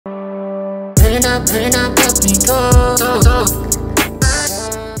better not let me go.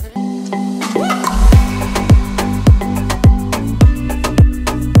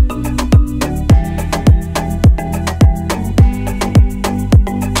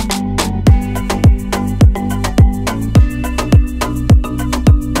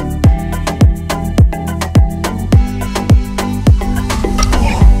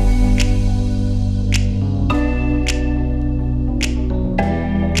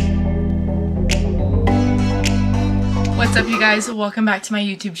 What's up, you guys? Welcome back to my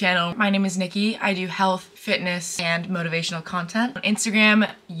YouTube channel. My name is Nikki. I do health, fitness, and motivational content on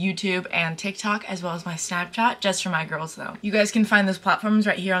Instagram, YouTube, and TikTok, as well as my Snapchat, just for my girls though. You guys can find those platforms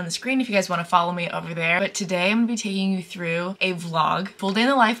right here on the screen if you guys want to follow me over there. But today I'm gonna be taking you through a vlog, full day in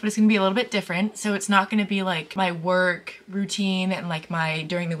the life, but it's gonna be a little bit different. So it's not gonna be like my work routine and like my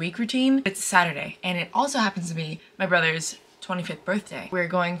during the week routine. It's Saturday, and it also happens to be my brother's 25th birthday. We're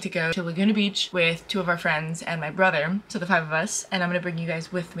going to go to Laguna Beach with 2 of our friends and my brother, so the 5 of us, and I'm gonna bring you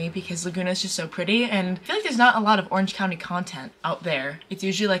guys with me because Laguna is just so pretty, and I feel like there's not a lot of Orange County content out there. It's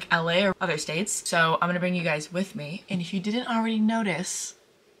usually like LA or other states, so I'm gonna bring you guys with me. And if you didn't already notice,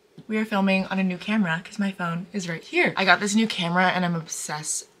 we are filming on a new camera because my phone is right here. I got this new camera and I'm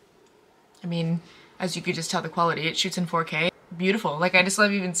obsessed. I mean, as you could just tell the quality, it shoots in 4K. Beautiful. Like, I just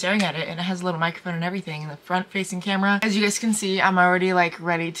love even staring at it, and it has a little microphone and everything, and the front facing camera. As you guys can see, I'm already like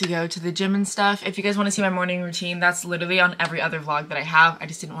ready to go to the gym and stuff. If you guys want to see my morning routine, that's literally on every other vlog that I have. I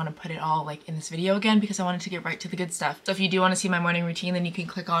just didn't want to put it all like in this video again because I wanted to get right to the good stuff. So if you do want to see my morning routine, then you can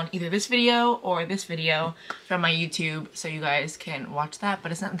click on either this video or this video from my YouTube so you guys can watch that.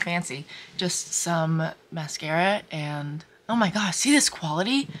 But it's nothing fancy, just some mascara and oh my gosh, see this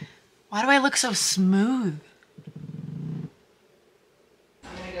quality? Why do I look so smooth?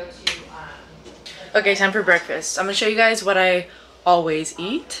 Okay, time for breakfast. I'm gonna show you guys what I always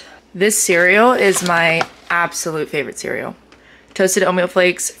eat. This cereal is my absolute favorite cereal. Toasted oatmeal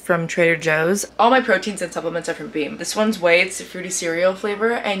flakes from Trader Joe's. All my proteins and supplements are from Beam. This one's whey, it's a fruity cereal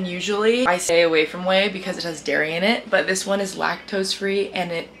flavor, and usually I stay away from whey because it has dairy in it, but this one is lactose free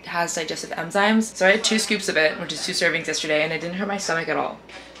and it has digestive enzymes. So I had 2 scoops of it, which is 2 servings yesterday, and it didn't hurt my stomach at all.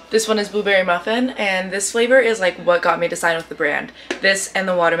 This one is blueberry muffin, and this flavor is like what got me to sign with the brand. This and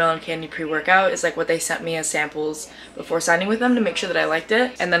the watermelon candy pre-workout is like what they sent me as samples before signing with them to make sure that I liked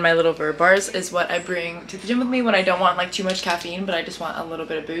it. And then my little Verb bars is what I bring to the gym with me when I don't want like too much caffeine, but I just want a little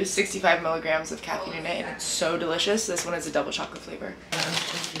bit of boost. 65 milligrams of caffeine in it, and it's so delicious. This one is a double chocolate flavor.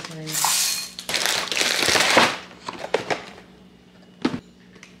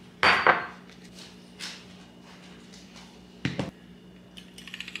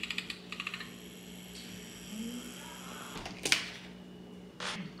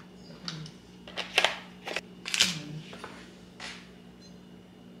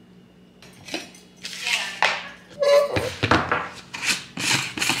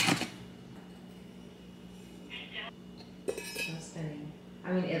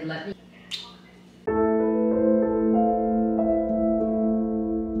 I mean, it let me.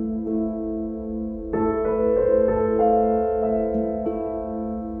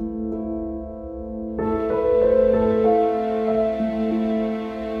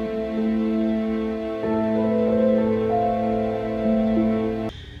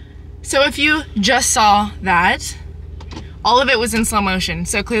 So if you just saw that, all of it was in slow motion,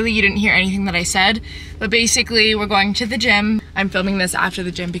 so clearly you didn't hear anything that I said, but basically we're going to the gym. I'm filming this after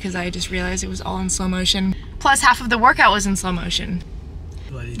the gym because I just realized it was all in slow motion. Plus half of the workout was in slow motion.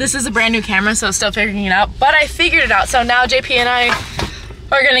 This is a brand new camera, so still figuring it out, but I figured it out. So now JP and I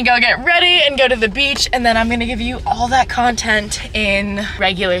are gonna go get ready and go to the beach, and then I'm gonna give you all that content in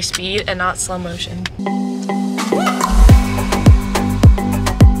regular speed and not slow motion.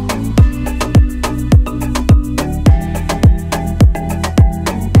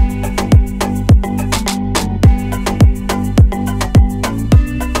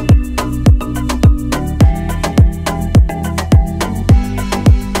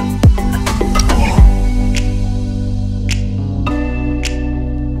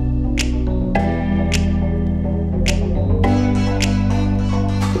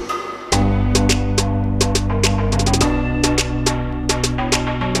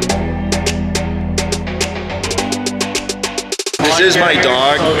 This is my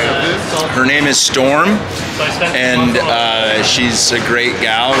dog. Her name is Storm, and she's a great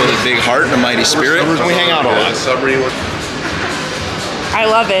gal with a big heart and a mighty spirit. We hang out a lot. I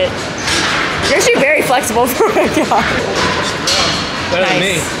love it. You're actually very flexible for a dog. Better than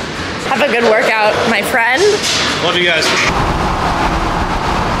me. Have a good workout, my friend. Love you guys.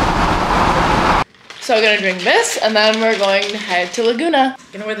 So I'm gonna drink this, and then we're going to head to Laguna. I'm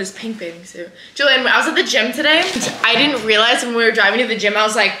gonna wear this pink bathing suit. Julian, I was at the gym today. I didn't realize when we were driving to the gym, I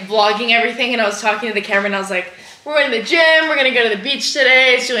was like vlogging everything, and I was talking to the camera, and I was like, we're going to the gym, we're gonna go to the beach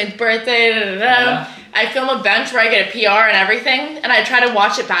today, it's Julian's birthday, da, da, da. Yeah. I film a bench where I get a PR and everything, and I try to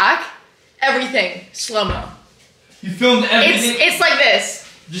watch it back. Everything, slow-mo. You filmed everything? It's like this.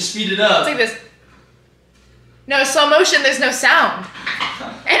 Just speed it up. It's like this. No, slow motion, there's no sound.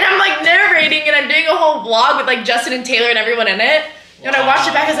 And I'm like narrating and I'm doing a whole vlog with like Justin and Taylor and everyone in it. And when I watched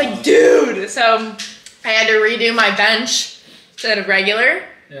it back, I was like, dude. So I had to redo my bench instead of regular.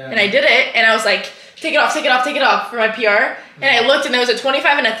 Yeah. And I did it and I was like, take it off, take it off, take it off for my PR. And I looked and there was a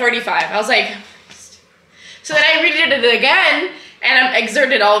 25 and a 35. I was like, so then I redid it again and I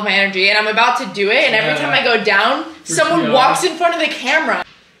exerted all of my energy and I'm about to do it. And every time I go down, someone walks in front of the camera.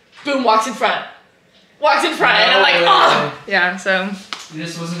 Boom, walks in front. Walks in front, and I'm like, oh! Yeah, so.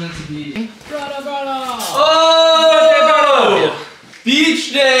 This wasn't meant to be. Oh!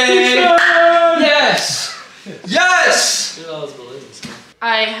 Beach day! Beach day! Yes! Yes!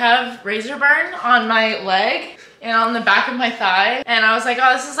 I have razor burn on my leg and on the back of my thigh. And I was like,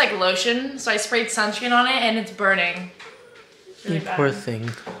 oh, this is like lotion. So I sprayed sunscreen on it, and it's burning. Really you poor thing.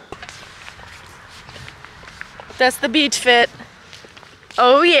 That's the beach fit.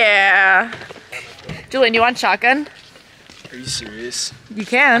 Oh, yeah. Julian, you want shotgun? Are you serious? You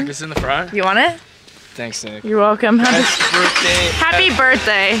can. It's in the front? You want it? Thanks, Nick. You're welcome. Happy birthday. Happy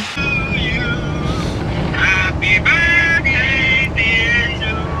birthday. Happy birthday, dear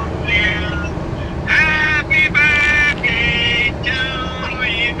Julia. Happy birthday to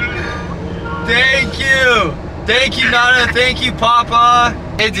you. Thank you. Thank you, Nana. Thank you, Papa.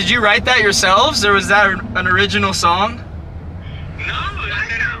 Hey, did you write that yourselves, or was that an original song? No,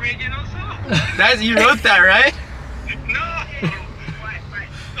 that's an original song. You wrote that, right? No.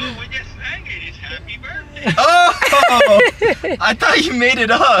 Oh, we just sang it. It's happy birthday. Oh! I thought you made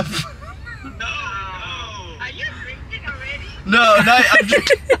it up. No. Are you drinking already? No,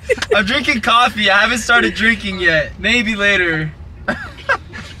 I'm drinking coffee. I haven't started drinking yet. Maybe later.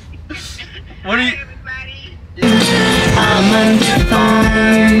 What are you?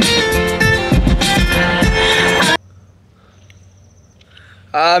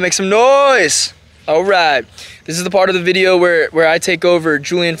 Make some noise. All right. This is the part of the video where I take over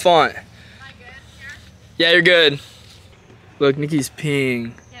Julian Font. Am I good here? Yeah, you're good. Look, Nikki's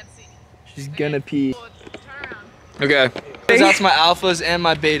peeing. Can't see. She's gonna pee. Okay. That's my alphas and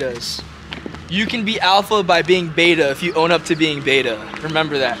my betas. You can be alpha by being beta if you own up to being beta.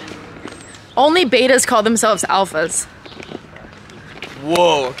 Remember that. Only betas call themselves alphas.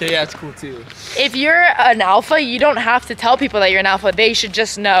 Whoa, okay, yeah, that's cool too. If you're an alpha, you don't have to tell people that you're an alpha. They should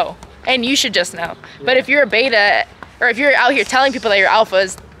just know. And you should just know. Yeah. But if you're a beta, or if you're out here telling people that you're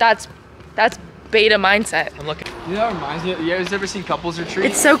alphas, that's beta mindset. I'm looking. You know what reminds me? You guys ever seen Couples Retreat?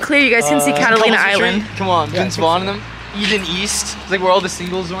 It's so clear, you guys can see Catalina Island. Come on, Vince Vaughn and them. Eden East. It's like where all the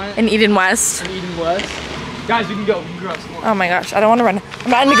singles went. And Eden West. And Eden West. Guys, we can go. We can go. Oh my gosh, I don't want to run.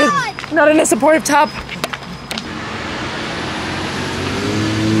 I'm not in a supportive top.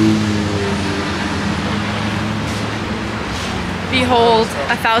 Behold,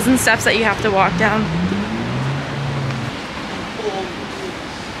 1,000 steps that you have to walk down.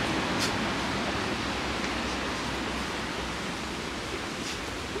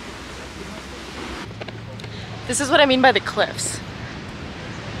 This is what I mean by the cliffs.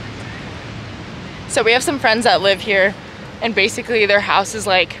 So we have some friends that live here, and basically their house is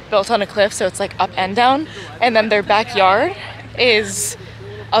like built on a cliff, so it's like up and down, and then their backyard is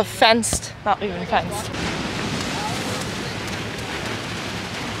a fenced, not even fenced.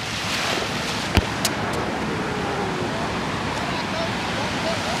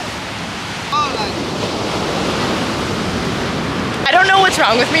 I don't know what's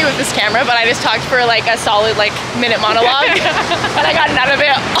wrong with me with this camera, but I just talked for like a solid minute monologue and I got none of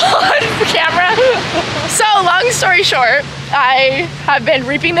it on camera. So long story short, I have been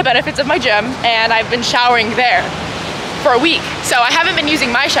reaping the benefits of my gym and I've been showering there for a week. So I haven't been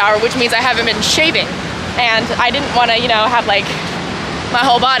using my shower, which means I haven't been shaving. And I didn't want to, have like my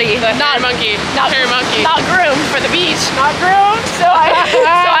whole body not groomed for the beach. Not groomed. So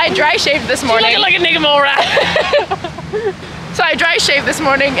I dry shaved this morning. You're looking like a nigga mole rat. So I dry shaved this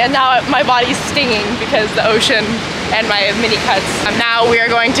morning and now my body's stinging because the ocean and my mini cuts. Now we are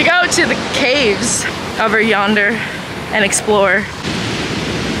going to go to the caves over yonder and explore.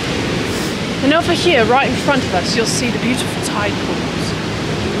 And over here, right in front of us, you'll see the beautiful tide pools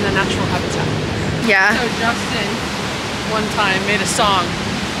in their natural habitat. Yeah. So Justin, one time, made a song,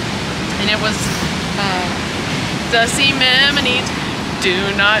 and it was the sea anemone Do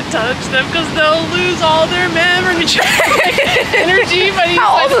not touch them because they'll lose all their memory energy. But he's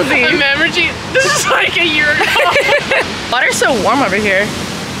How like, old is he? a memory. This is like a year ago. Water's so warm over here.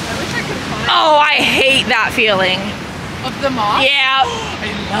 I wish I could find Oh, I hate that feeling. of the moss. Yeah,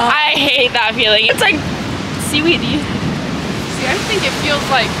 I hate that feeling. It's like seaweedy. See, I think it feels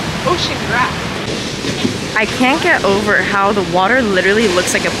like ocean grass. I can't get over how the water literally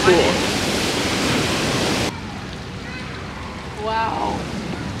looks like a pool. Wow.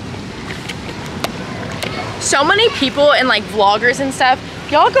 So many people and like vloggers and stuff,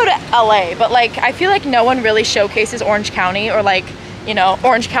 y'all go to LA, but like I feel like no one really showcases Orange County or like, you know,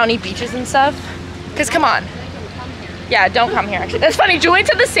 Orange County beaches and stuff. Cause come on. Yeah, don't come here actually. That's funny, Julian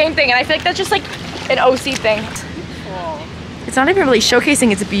said the same thing and I feel like that's just like an OC thing. Cool. It's not even really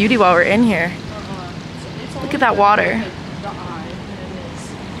showcasing its beauty while we're in here. Look at that water.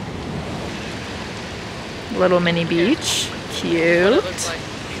 Little mini beach. Cute.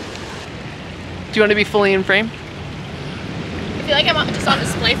 Do you want to be fully in frame? I feel like I'm just on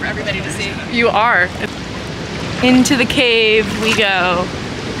display for everybody to see. You are. Into the cave we go.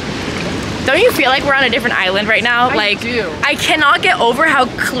 Don't you feel like we're on a different island right now? I do. I cannot get over how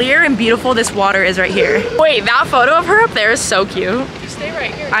clear and beautiful this water is right here. Wait, that photo of her up there is so cute. You stay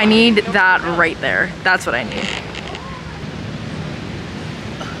right here. I need that right there. That's what I need.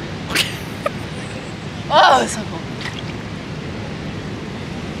 Oh, it's so cool.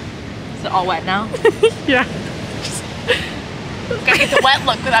 Is it all wet now? Yeah. Gotta get the wet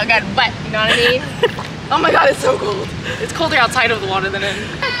look without getting wet, you know what I mean? Oh my god, it's so cold. It's colder outside of the water than in.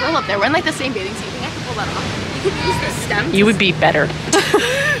 That girl up there, we're in like the same bathing suit. You think I could pull that off? You could use the stem. You would be better.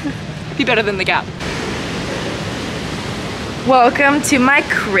 Be better than the Gap. Welcome to my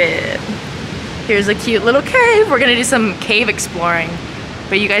crib. Here's a cute little cave. We're gonna do some cave exploring,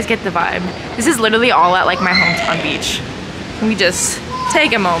 but you guys get the vibe. This is literally all at like my hometown beach. Can we just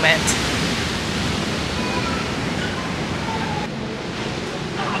take a moment?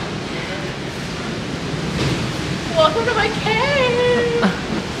 Welcome to my cave.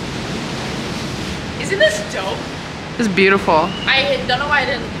 Isn't this dope? It's beautiful. I don't know why I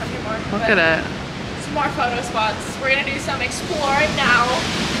didn't come here more. Look at it. Some more photo spots. We're gonna do some exploring now.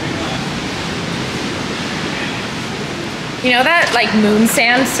 You know that like moon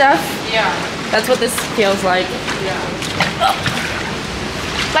sand stuff? Yeah. That's what this feels like. Yeah.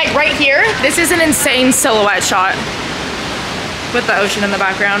 Like right here, this is an insane silhouette shot with the ocean in the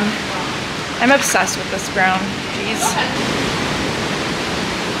background. I'm obsessed with this ground. Jeez.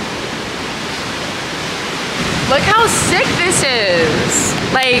 Look how sick this is.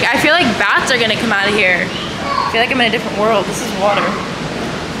 Like, I feel like bats are gonna come out of here. I feel like I'm in a different world. This is water.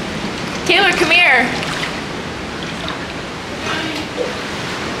 Taylor, come here.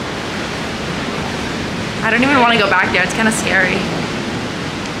 I don't even want to go back there. It's kind of scary.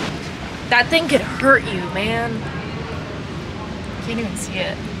 That thing could hurt you, man. Can't even see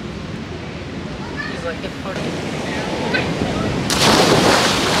it. He's like, get photo.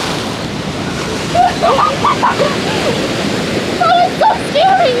 Oh, it's so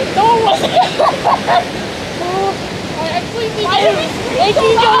scary! No one was I actually think I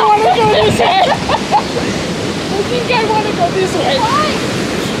think I want to go this way. I think I want to go this way. Why?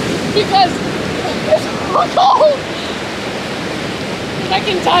 Because it's so cold. And I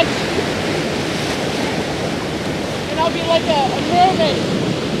can touch. And I'll be like a mermaid.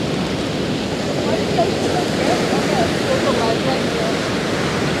 Why is that so scary? Okay, there's a ledge right here.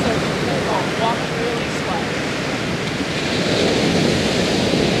 So I'll walk really slow.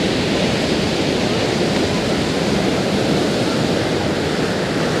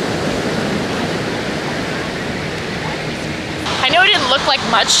 I know it didn't look like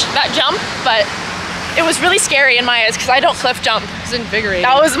much, that jump, but it was really scary in my eyes because I don't cliff jump. It's invigorating.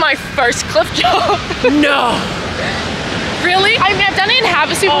 That was my first cliff jump. No. Really? I mean, I've done it in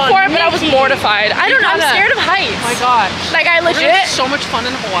Havasu Oh, before, but I was Nikki. mortified. I don't know, I'm gotta- scared of heights. Oh my gosh. Like, I We're gonna have legit, so much fun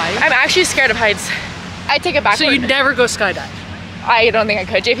in Hawaii. I'm actually scared of heights. I take it back. So you'd never go skydive? I don't think I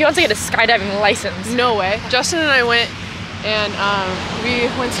could. JP wants to get a skydiving license. No way. Justin and I went and we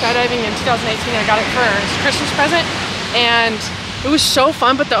went skydiving in 2018. I got it for his Christmas present and it was so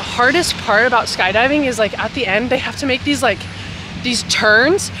fun, but the hardest part about skydiving is like at the end they have to make these like these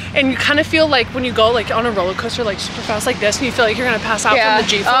turns and you kind of feel like when you go like on a roller coaster like super fast like this and you feel like you're gonna pass out from the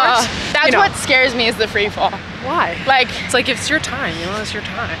G-force. That's you know. what scares me is the free fall. Why? Like, It's like it's your time, you know, it's your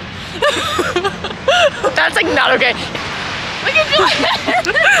time. that's like not okay. Look at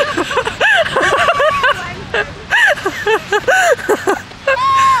you.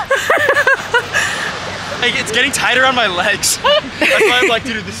 Like, it's getting tight around my legs. That's why I'm like,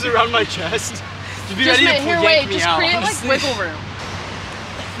 dude, this is around my chest. Just be ready to yank me out. Create like wiggle room.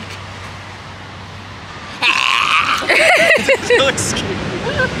 It looks scary. There's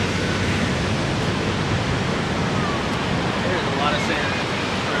a lot of sand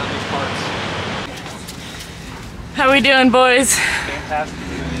around these parts. How we doing, boys? Fantastic.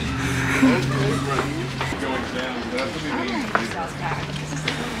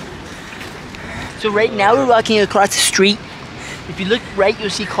 So right now we're walking across the street. If you look right, you'll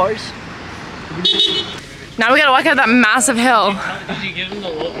see cars. Now we gotta walk up that massive hill. Did you give him the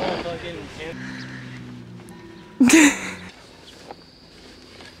local fucking...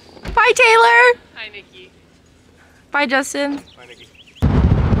 Bye, Taylor. Hi, Nikki. Bye, Justin. Bye, Nikki.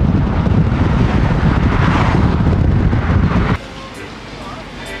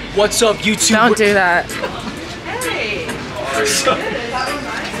 What's up, YouTube? Don't do that.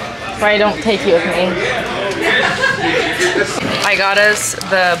 Why don't take you with me? I got us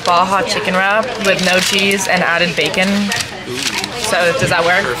the Baja chicken wrap with no cheese and added bacon. So does that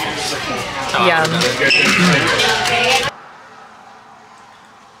work? Yum.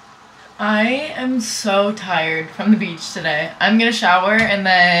 I am so tired from the beach today. I'm gonna shower and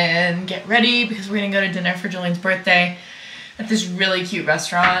then get ready because we're gonna go to dinner for Julian's birthday at this really cute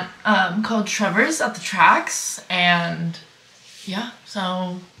restaurant called Trevor's at the Tracks. And yeah,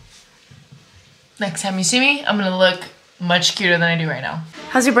 so next time you see me, I'm gonna look much cuter than I do right now.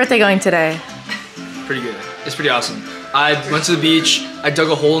 How's your birthday going today? Pretty good. It's pretty awesome. I went to the beach. I dug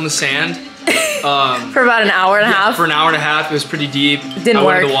a hole in the sand. For about an hour and a half? For an hour and a half. It was pretty deep. Didn't I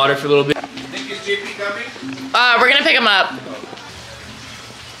work. went in the water for a little bit. We're gonna pick him up.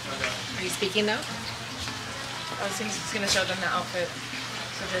 Are you speaking though? I was just gonna show them the outfit.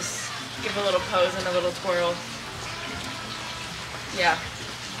 So just give a little pose and a little twirl. Yeah.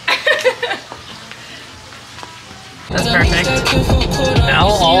 That's perfect. Now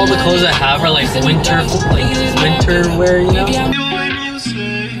all the clothes I have are like winter wear, you know?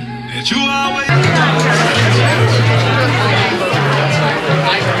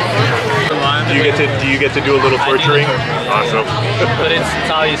 Do you get to do a little torturing? Awesome. But it's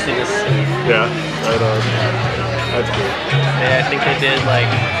obviously just... Yeah, right on. That's cool. Yeah, I think they did like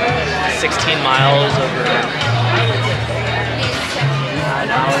 16 miles over 9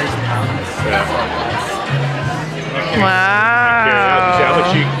 hours. Yeah.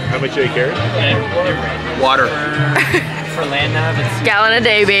 Wow. How much do you carry? Water. For land nav, it's... Gallon a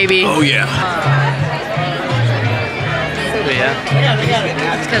day, baby. Oh yeah. But yeah.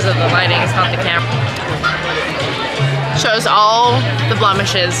 It's because of the lighting, it's not the camera. Shows all the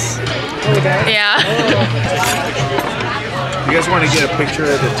blemishes. Yeah. You guys want to get a picture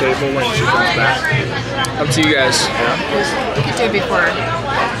at the table when she comes back? Up to you guys. We could do it before.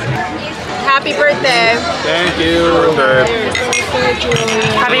 Happy birthday. Thank you.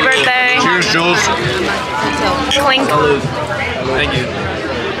 Happy birthday. Cheers, Jules. Clink. Thank you.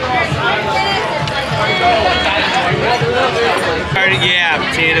 Yeah,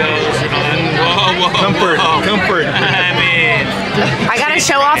 potatoes and all that. Whoa. Comfort. I mean... I gotta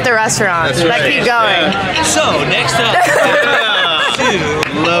show off the restaurant. That's Let's right. keep going. So, next up...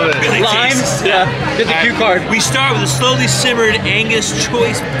 Love it. Limes. Yeah. Get the cue card. We start with a slowly simmered Angus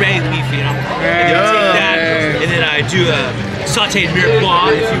choice braised beef, you know? And then I take that, and then I do a sauteed mirepoix,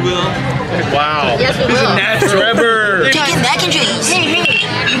 if you will. Wow. Yes, we will. Trevor. Chicken mac and cheese. Hey,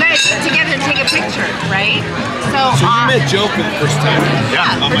 you guys together take a picture, right? So You met Joe for the first time.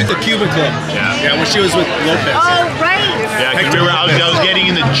 Yeah. At the Cuban Club. Yeah, when she was with Lopez. oh, right. Yeah, I remember I was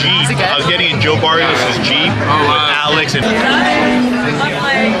getting in the Jeep. I was getting in Joe Barrios' Jeep with Alex and...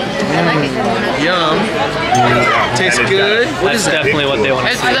 Yum. Tastes good. What is that? Definitely what they want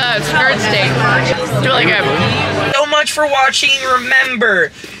to It's see. the skirt steak. It's really good. So much for watching.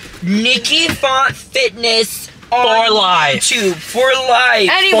 Remember, Nikki Font Fitness on For life. YouTube for life.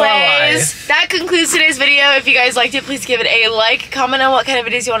 Anyways, that concludes today's video. If you guys liked it, please give it a like, comment on what kind of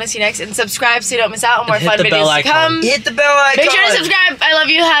videos you want to see next, and subscribe so you don't miss out on more hit fun the bell videos to icon. come. Hit the bell icon. Make sure to subscribe. I love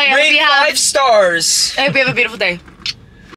you. Hi. I hope Rate you have 5 stars. I hope you have a beautiful day.